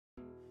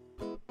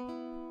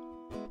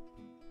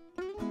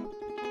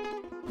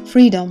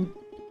Freedom.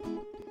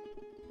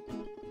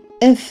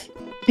 If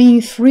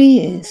being free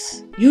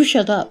is, you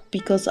shut up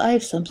because I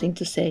have something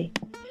to say.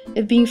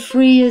 If being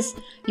free is,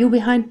 you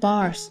behind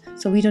bars,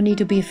 so we don't need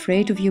to be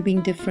afraid of you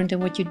being different in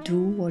what you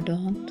do or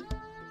don't.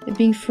 If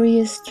being free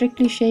is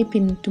strictly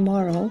shaping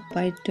tomorrow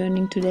by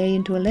turning today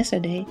into a lesser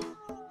day.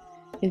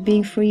 If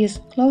being free is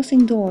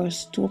closing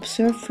doors to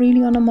observe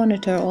freely on a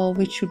monitor all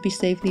which should be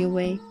safely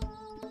away.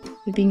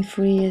 If being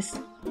free is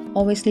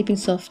always sleeping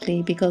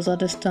softly because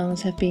others'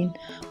 tongues have been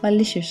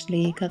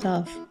maliciously cut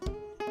off.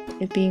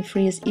 If being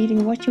free is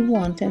eating what you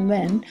want and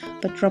when,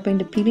 but dropping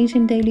the peelings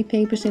in daily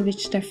papers in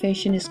which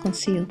starvation is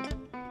concealed.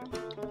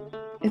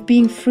 If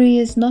being free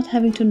is not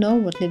having to know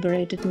what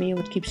liberated me,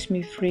 what keeps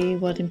me free,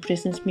 what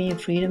imprisons me in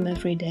freedom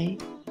every day.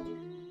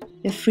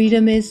 If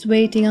freedom is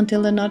waiting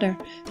until another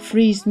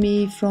frees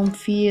me from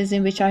fears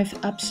in which I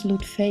have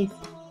absolute faith.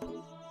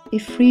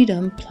 If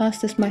freedom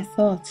plasters my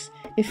thoughts,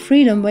 if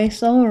freedom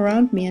waves all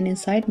around me and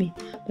inside me,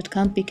 but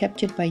can't be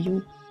captured by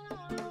you.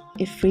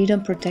 If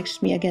freedom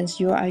protects me against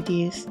your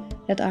ideas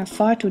that are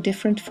far too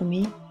different for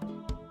me.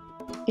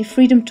 If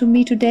freedom to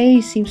me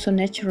today seems so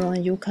natural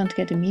and you can't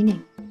get a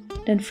meaning,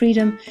 then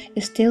freedom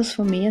is tails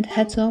for me and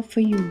heads off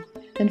for you.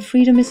 Then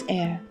freedom is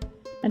air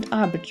and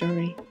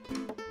arbitrary.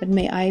 But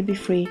may I be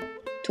free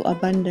to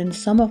abandon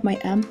some of my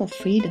ample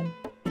freedom,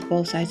 if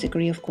both sides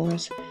agree of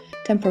course,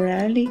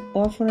 temporarily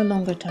or for a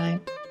longer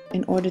time,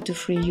 in order to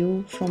free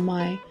you from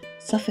my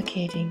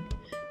suffocating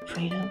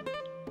freedom.